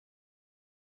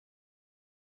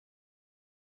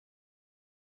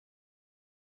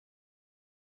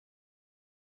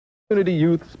Community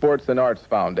Youth Sports and Arts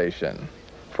Foundation.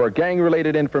 For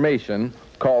gang-related information,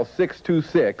 call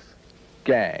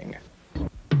 626-GANG.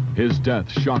 His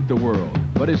death shocked the world,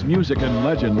 but his music and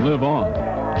legend live on.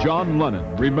 John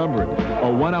Lennon Remembered,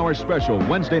 a one-hour special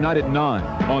Wednesday night at 9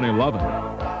 on 11.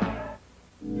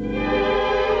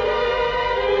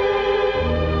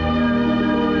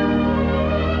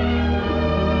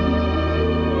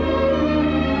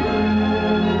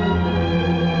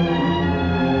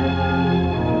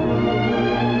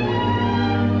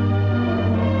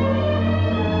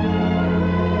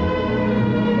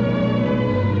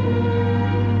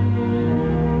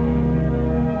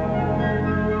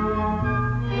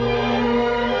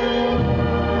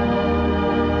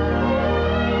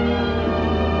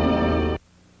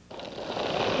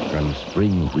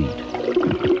 Spring wheat,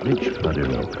 rich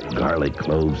buttermilk, garlic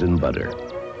cloves, and butter,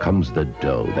 comes the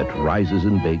dough that rises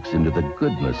and bakes into the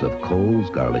goodness of Cole's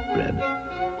garlic bread.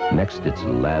 Next, it's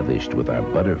lavished with our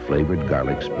butter-flavored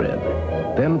garlic spread,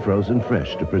 then frozen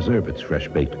fresh to preserve its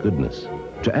fresh-baked goodness.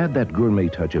 To add that gourmet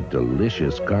touch of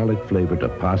delicious garlic flavor to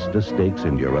pasta, steaks,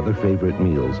 and your other favorite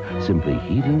meals, simply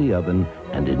heat in the oven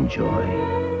and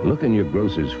enjoy. Look in your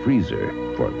grocer's freezer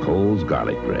for Cole's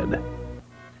garlic bread.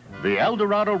 The El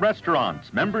Dorado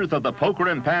restaurants, members of the Poker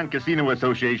and Pan Casino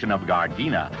Association of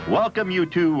Gardena, welcome you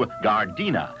to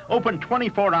Gardena. Open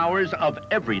 24 hours of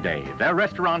every day. Their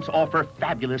restaurants offer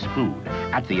fabulous food.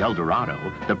 At the El Dorado,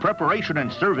 the preparation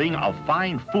and serving of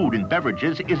fine food and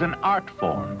beverages is an art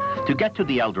form. To get to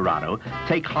the El Dorado,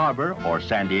 take Harbor or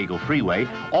San Diego Freeway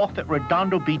off at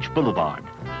Redondo Beach Boulevard.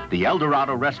 The El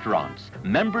Dorado restaurants,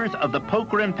 members of the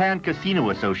Poker and Pan Casino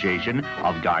Association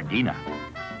of Gardena.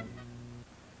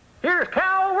 Here's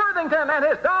Cal Worthington and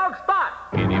his dog Spot.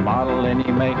 Any model,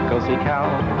 any make, go see Cal.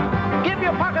 Give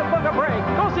your pocketbook a break,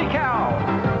 go see Cal.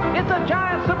 It's a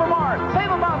giant supermart.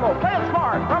 Save a bundle, play it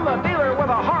smart. From the dealer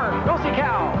with a heart, go see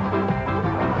Cal.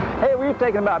 Hey, we've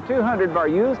taken about 200 of our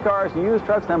used cars and used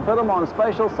trucks and put them on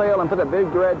special sale and put a big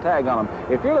red tag on them.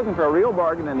 If you're looking for a real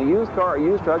bargain in a used car or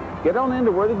used truck, get on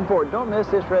into Worthington Ford. Don't miss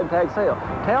this red tag sale.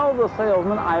 Tell the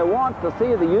salesman, I want to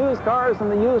see the used cars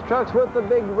and the used trucks with the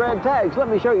big red tags. Let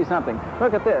me show you something.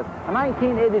 Look at this. A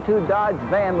 1982 Dodge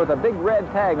van with a big red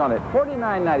tag on it.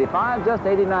 $49.95, just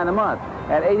 $89 a month.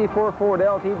 An 84 Ford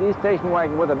LTD station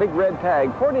wagon with a big red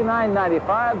tag.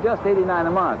 $49.95, just $89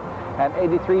 a month. An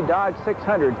 83 Dodge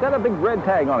 600, got a big red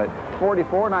tag on it,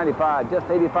 $44.95, just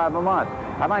 $85 a month.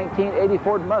 A 1980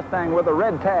 Ford Mustang with a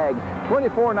red tag,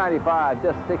 $24.95,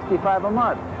 just $65 a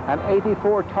month. An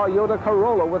 84 Toyota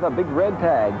Corolla with a big red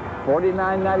tag,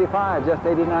 $49.95, just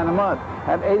 $89 a month.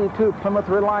 An 82 Plymouth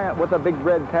Reliant with a big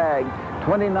red tag,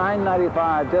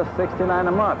 $29.95, just $69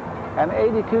 a month. An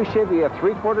 82 Chevy, a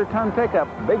 3/4 ton pickup,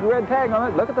 big red tag on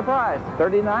it, look at the price,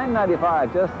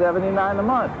 $39.95, just $79 a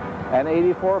month. An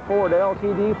 84 Ford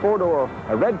LTD four-door,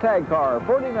 a red tag car,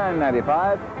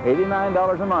 $49.95,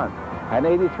 $89 a month. An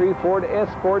 83 Ford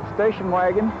Escort station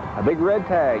wagon, a big red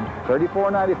tag,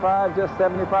 $34.95, just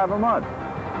 $75 a month.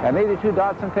 An 82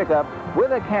 Datsun pickup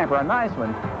with a camper, a nice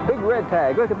one, big red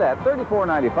tag, look at that,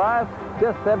 $34.95,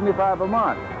 just $75 a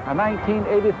month. A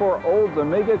 1984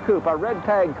 Oldsmobile Coupe, a red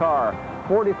tag car,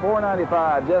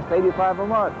 $44.95, just $85 a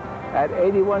month. At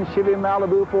 81 Chevy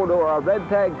Malibu four-door, a red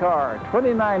tag car,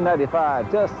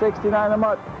 $29.95, just $69 a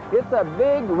month. It's a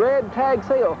big red tag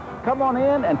sale. Come on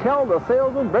in and tell the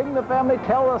salesman, bring the family,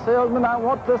 tell the salesman, I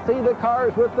want to see the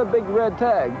cars with the big red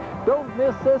tag. Don't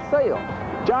miss this sale.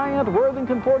 Giant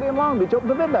Worthington Ford in Long Beach, open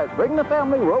to midnight. Bring the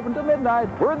family, we're open to midnight.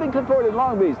 Worthington Ford in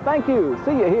Long Beach. Thank you.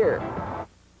 See you here.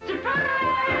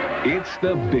 It's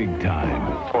the big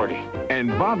time. 40. And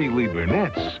Bobby Lee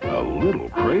Burnett's a little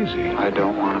crazy. I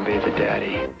don't want to be the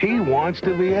daddy. He wants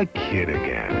to be a kid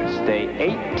again. Stay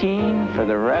 18 for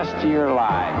the rest of your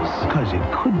lives. Because it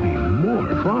could be more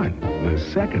fun the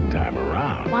second time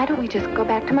around. Why don't we just go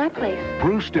back to my place?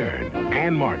 Bruce Dern,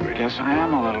 Ann-Margret. Guess I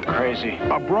am a little crazy.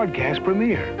 A broadcast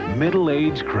premiere.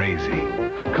 Middle-aged crazy.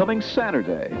 Coming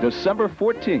Saturday, December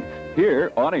 14th,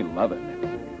 here on 11.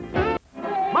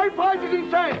 My price is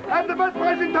insane. I have the best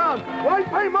price in town. Why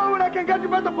pay more when I can get you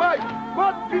better price?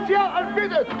 What? PCL, I'll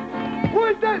bid it. Who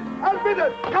is this? I'll bid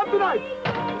it. Come tonight.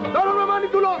 Don't hold my money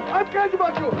too long. I'm crazy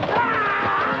about you.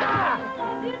 Ah!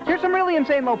 Here's some really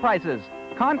insane low prices.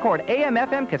 Concord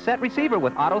AM/FM cassette receiver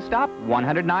with auto stop,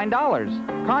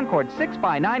 $109. Concord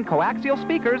 6x9 coaxial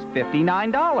speakers,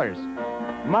 $59.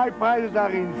 My prices are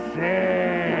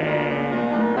insane.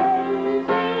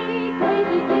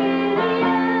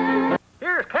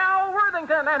 Here's Cal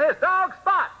Worthington and his dog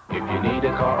Spot. If you need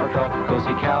a car or truck, go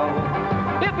see Cal.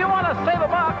 If you want to save a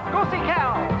buck, go see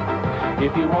Cal.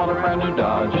 If you want a brand new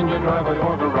Dodge in your driveway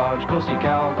or garage, go see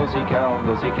Cal, go see Cal,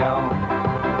 go see Cal.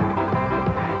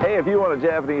 Hey, if you want a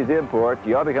Japanese import,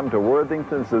 you ought to come to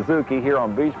Worthington Suzuki here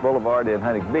on Beach Boulevard in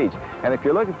Huntington Beach. And if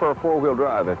you're looking for a four-wheel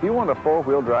drive, if you want a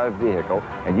four-wheel drive vehicle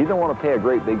and you don't want to pay a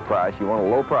great big price, you want a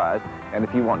low price, and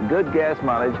if you want good gas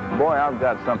mileage, boy, I've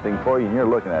got something for you and you're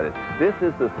looking at it. This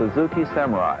is the Suzuki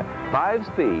Samurai.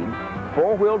 5-speed,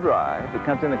 four-wheel drive. It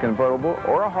comes in a convertible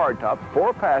or a hardtop,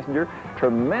 4-passenger,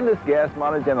 tremendous gas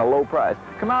mileage and a low price.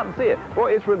 Come out and see it.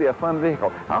 Boy, it's really a fun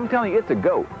vehicle. I'm telling you, it's a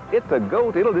goat. It's a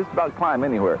goat. It'll just about climb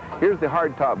anywhere. Here's the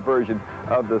hardtop version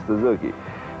of the Suzuki.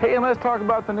 Hey, and let's talk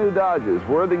about the new Dodges,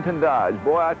 Worthington Dodge.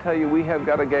 Boy, I tell you, we have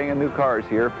got a gang of new cars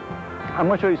here. I'm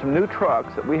going to show you some new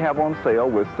trucks that we have on sale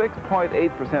with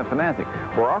 6.8% financing.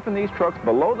 We're offering these trucks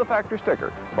below the factory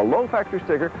sticker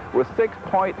with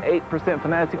 6.8%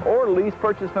 financing or lease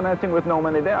purchase financing with no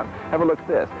money down. Have a look at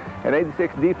this. An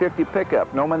 86 D50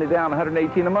 pickup, no money down,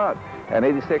 $118 a month. An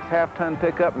 86 half-ton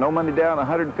pickup, no money down,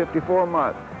 $154 a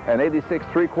month. An 86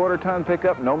 3/4 ton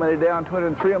pickup, no money down,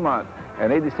 $203 a month.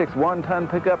 An 86 1-ton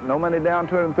pickup, no money down,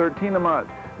 $213 a month.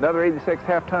 Another 86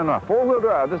 half-ton, four-wheel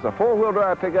drive. This is a four-wheel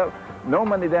drive pickup, no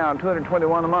money down,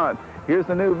 $221 a month. Here's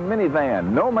the new minivan,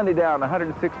 no money down,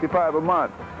 $165 a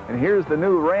month. And here's the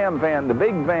new Ram van, the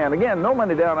big van, again, no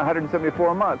money down,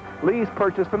 $174 a month. Lease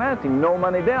purchase financing, no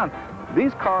money down.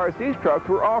 These cars, these trucks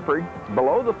were offered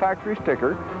below the factory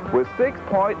sticker with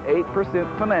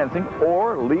 6.8% financing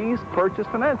or lease purchase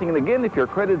financing. And again, if your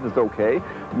credit is okay,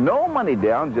 no money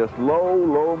down, just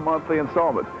low monthly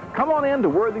installments. Come on in to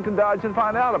Worthington Dodge and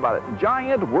find out about it.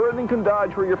 Giant Worthington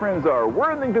Dodge where your friends are.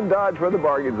 Worthington Dodge where the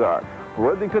bargains are.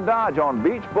 Worthington Dodge on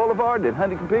Beach Boulevard in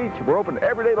Huntington Beach. We're open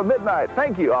every day till midnight.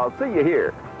 Thank you. I'll see you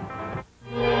here.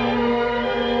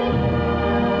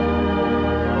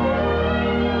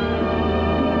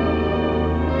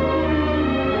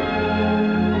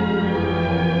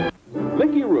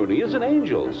 Mickey Rooney is an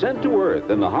angel sent to Earth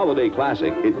in the holiday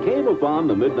classic, It Came Upon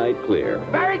the Midnight Clear.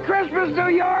 Merry Christmas, New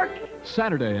York!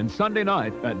 Saturday and Sunday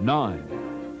night at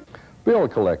 9. Bill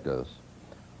collectors.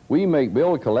 We make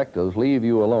bill collectors leave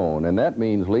you alone, and that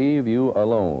means leave you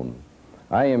alone.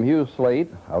 I am Hugh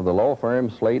Slate of the law firm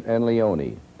Slate and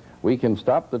Leone. We can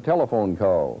stop the telephone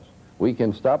calls. We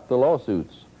can stop the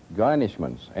lawsuits,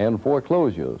 garnishments, and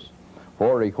foreclosures.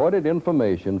 For recorded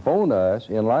information, phone us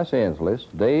in Los Angeles,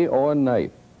 day or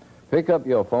night. Pick up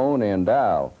your phone and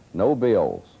dial no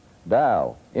bills.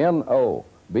 Dial NOBILLS,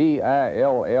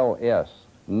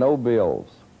 no bills.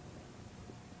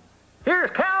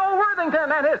 Here's Cal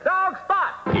Worthington and his dog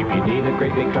Spot. If you need a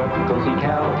great big truck, go see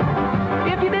Cal.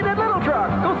 If you need a little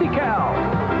truck, go see Cal.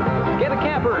 Get a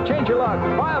camper, change your luck,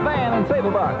 buy a van and save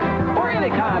a buck. Or any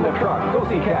kind of truck, go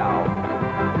see Cal.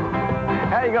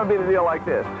 How are you going to beat a deal like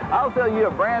this? I'll sell you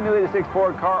a brand new 86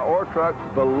 Ford car or truck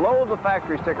below the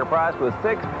factory sticker price with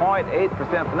 6.8%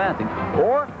 financing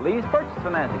or lease purchase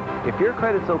financing. If your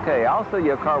credit's okay, I'll sell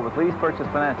you a car with lease purchase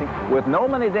financing with no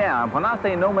money down. When I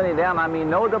say no money down, I mean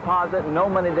no deposit, no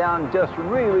money down, just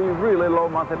really low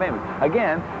monthly payments.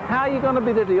 Again, how are you going to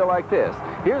beat a deal like this?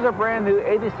 Here's a brand new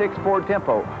 86 Ford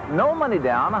Tempo. No money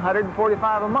down,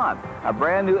 $145 a month. A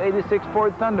brand new 86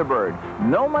 Ford Thunderbird.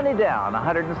 No money down,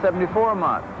 $174 a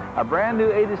month. A brand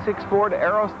new 86 Ford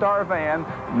Aerostar van.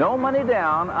 No money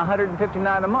down,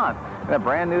 $159 a month. And a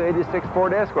brand new 86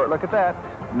 Ford Escort, look at that.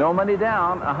 No money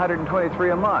down,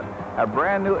 $123 a month. A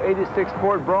brand new 86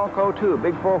 Ford Bronco 2,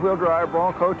 big four-wheel drive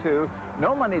Bronco 2.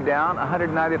 No money down,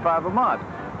 $195 a month.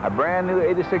 A brand new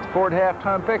 86 Ford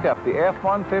half-ton pickup, the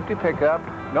F-150 pickup.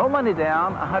 No money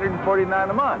down, $149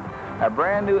 a month. A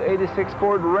brand new 86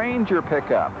 Ford Ranger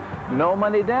pickup. No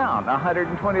money down,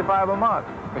 $125 a month.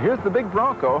 Here's the big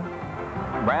Bronco.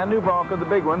 Brand new Bronco, the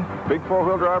big one. Big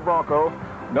four-wheel drive Bronco.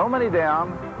 No money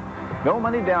down,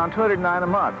 $209 a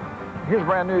month. Here's a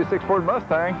brand new 86 Ford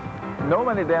Mustang. No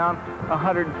money down,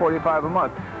 $145 a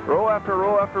month. Row after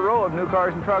row after row of new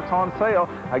cars and trucks on sale.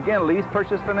 Again, lease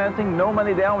purchase financing, no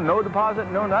money down, no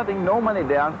deposit, no nothing, no money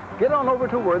down. Get on over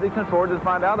to Worthington Ford to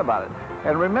find out about it.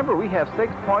 And remember, we have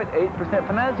 6.8%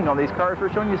 financing on these cars.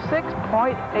 We're showing you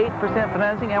 6.8%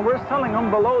 financing, and we're selling them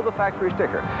below the factory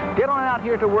sticker. Get on out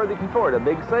here to Worthington Ford, a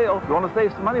big sale. If you want to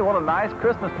save some money, want a nice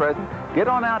Christmas present, get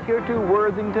on out here to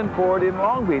Worthington Ford in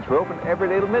Long Beach. We're open every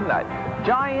day till midnight.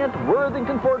 Giant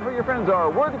Worthington Ford where your friends are.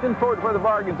 Worthington Ford where the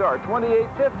bargains are.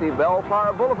 2850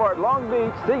 Bellflower Boulevard, Long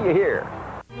Beach. See you here.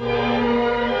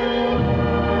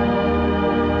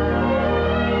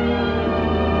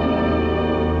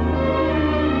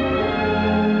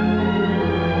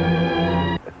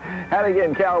 Howdy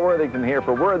again, Cal Worthington here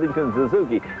for Worthington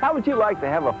Suzuki. How would you like to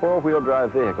have a four-wheel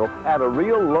drive vehicle at a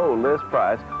real low list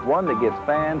price, one that gets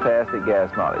fantastic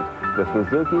gas mileage? The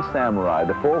Suzuki Samurai,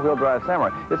 the four-wheel drive Samurai.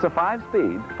 It's a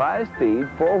five-speed,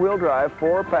 four-wheel drive,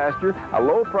 four-passenger, a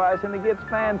low price, and it gets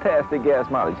fantastic gas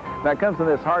mileage. Now, it comes in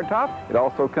this hardtop. It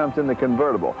also comes in the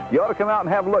convertible. You ought to come out and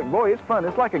have a look. Boy, it's fun.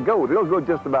 It's like a goat. It'll go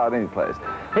just about any place.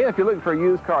 Hey, if you're looking for a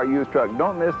used car, used truck,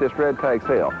 don't miss this red tag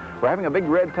sale. We're having a big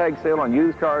red tag sale on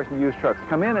used cars and used trucks.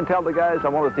 Come in and tell the guys I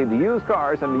want to see the used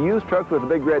cars and the used trucks with a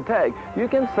big red tag. You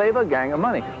can save a gang of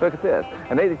money. Look at this.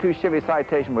 An 82 Chevy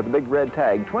Citation with a big red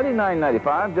tag,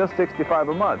 $29.95, just $65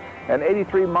 a month. An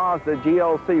 83 Mazda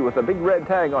GLC with a big red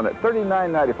tag on it,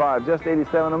 $39.95, just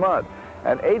 $87 a month.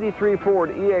 An 83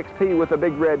 Ford EXP with a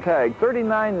big red tag,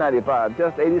 $39.95,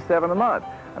 just $87 a month.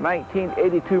 A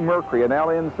 1982 Mercury, an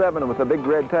LN7 with a big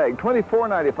red tag,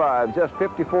 $24.95, just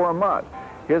 $54 a month.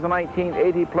 Here's a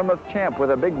 1980 Plymouth Champ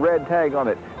with a big red tag on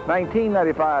it,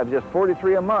 $19.95, just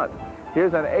 $43 a month.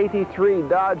 Here's an 83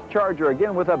 Dodge Charger,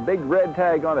 again with a big red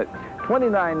tag on it,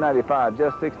 $29.95,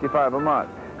 just $65 a month.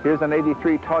 Here's an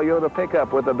 83 Toyota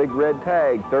pickup with a big red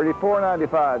tag,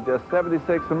 $34.95, just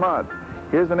 $76 a month.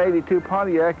 Here's an 82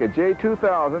 Pontiac, a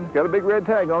J2000, got a big red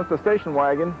tag on it, it's a station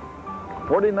wagon,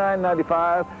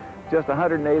 $49.95, just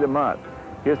 $108 a month.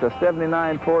 Here's a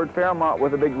 79 Ford Fairmont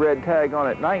with a big red tag on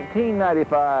it,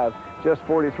 $19.95, just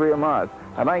 $43 a month.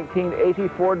 A 1980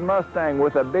 Ford Mustang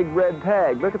with a big red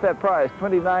tag. Look at that price,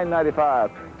 $29.95,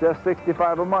 just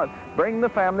 $65 a month. Bring the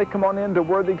family, come on in to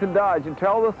Worthington Dodge and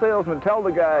tell the salesman, tell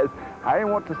the guys, I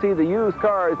want to see the used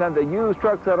cars and the used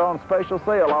trucks that are on special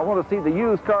sale. I want to see the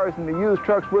used cars and the used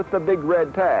trucks with the big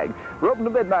red tag. We're open to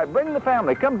midnight. Bring the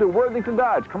family. Come to Worthington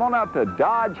Dodge. Come on out to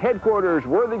Dodge headquarters,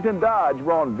 Worthington Dodge.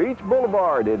 We're on Beach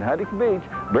Boulevard in Huntington Beach.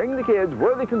 Bring the kids,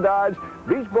 Worthington Dodge,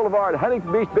 Beach Boulevard,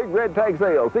 Huntington Beach, big red tag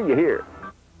sale. See you here.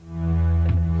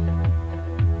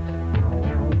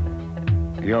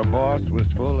 Your boss was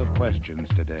full of questions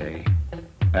today.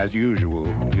 As usual,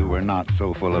 you were not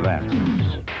so full of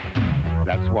answers.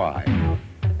 That's why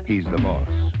he's the boss.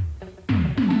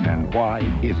 And why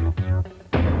is it?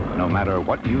 No matter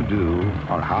what you do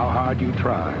or how hard you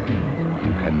try,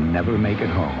 you can never make it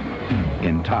home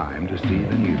in time to see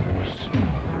the news.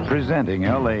 Presenting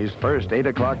LA's first 8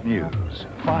 o'clock news.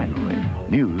 Finally,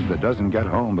 news that doesn't get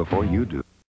home before you do.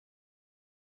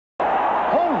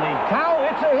 Holy cow,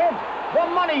 it's a hit! The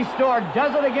Money Store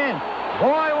does it again.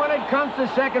 Boy, when it comes to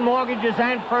second mortgages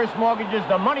and first mortgages,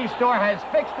 the Money Store has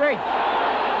fixed rates,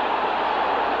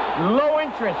 low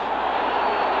interest,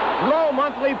 low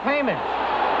monthly payments,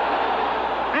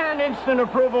 and instant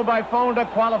approval by phone to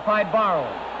qualified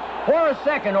borrowers. For a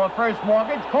second or first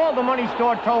mortgage, call the Money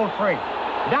Store toll-free.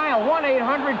 Dial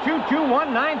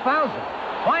 1-800-221-9000.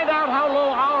 Find out how low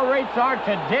our rates are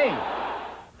today.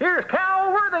 Here's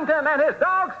Cal Worthington and his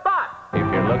dog Spot. If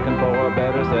you're looking for a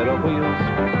better set of wheels,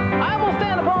 I will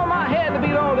stand upon my head to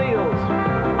beat all deals.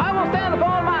 I will stand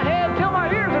upon my head till my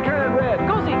ears are turning red.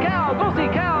 Go see Cal, go see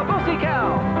Cal, go see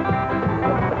Cal.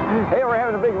 Hey, we're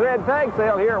having a big red tag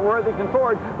sale here at Worthington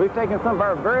Ford. We've taken some of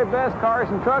our very best cars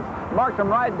and trucks, marked them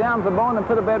right down to the bone, and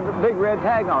put a big red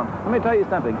tag on them. Let me tell you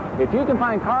something. If you can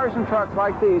find cars and trucks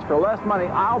like these for less money,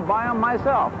 I'll buy them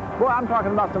myself. Boy, I'm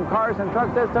talking about some cars and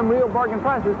trucks at some real bargain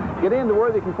prices. Get into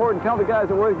Worthington Ford and tell the guys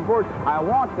at Worthington Ford, I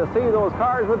want to see those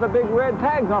cars with the big red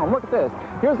tags on them. Look at this.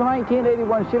 Here's a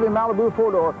 1981 Chevy Malibu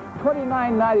four-door,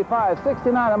 $29.95,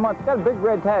 $69 a month. Got a big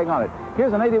red tag on it.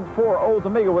 Here's an 84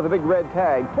 Oldsmobile with a big red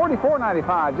tag,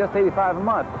 $44.95, just $85 a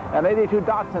month. An 82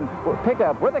 Datsun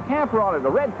pickup with a camper on it, a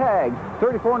red tag,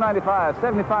 $34.95,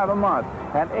 $75 a month.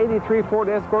 An 83 Ford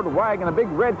Escort wagon, a big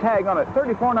red tag on it,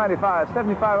 $34.95,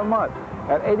 $75 a month.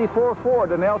 An 84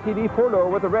 Ford, an LTD four-door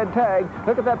with a red tag.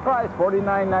 Look at that price,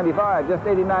 $49.95, just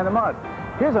 $89 a month.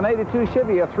 Here's an 82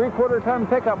 Chevy, a 3/4 ton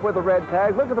pickup with a red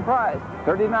tag. Look at the price,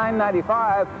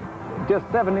 $39.95, just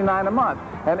 $79 a month.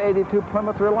 An 82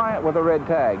 Plymouth Reliant with a red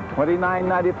tag,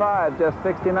 $29.95, just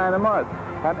 $69 a month.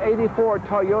 An 84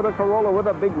 Toyota Corolla with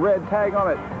a big red tag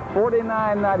on it,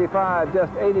 $49.95,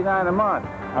 just $89 a month.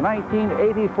 A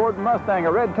 1980 Ford Mustang,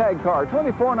 a red tag car,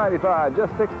 $24.95,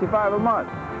 just $65 a month.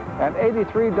 An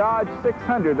 83 Dodge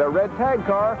 600, a red tag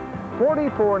car,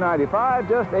 $44.95,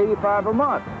 just $85 a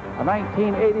month. A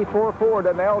 1984 Ford,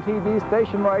 an LTD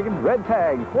station wagon, red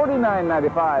tag,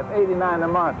 $49.95, $89 a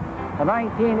month. A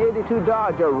 1982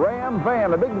 Dodge, a Ram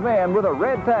van, a big van with a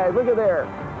red tag, look at there,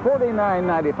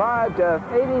 $49.95, just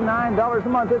 $89 a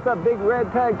month. It's a big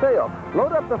red tag sale.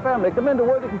 Load up the family, come into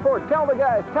Worthington Ford. Tell the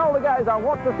guys, I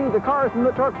want to see the cars and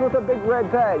the trucks with the big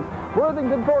red tags.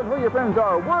 Worthington Ford, where your friends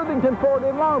are. Worthington Ford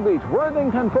in Long Beach.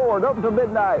 Worthington Ford, open till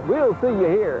midnight. We'll see you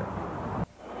here.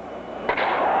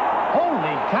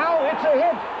 It's a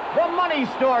hit. The Money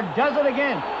Store does it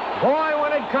again. Boy,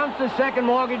 when it comes to second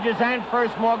mortgages and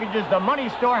first mortgages, the Money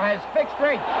Store has fixed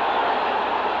rates.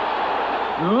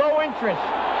 Low interest.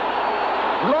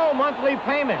 Low monthly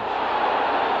payments.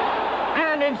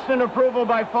 And instant approval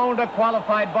by phone to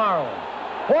qualified borrowers.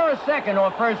 For a second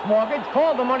or first mortgage,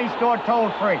 call the Money Store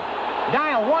toll-free.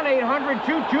 Dial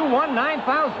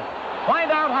 1-800-221-9000.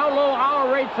 Find out how low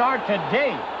our rates are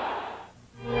today.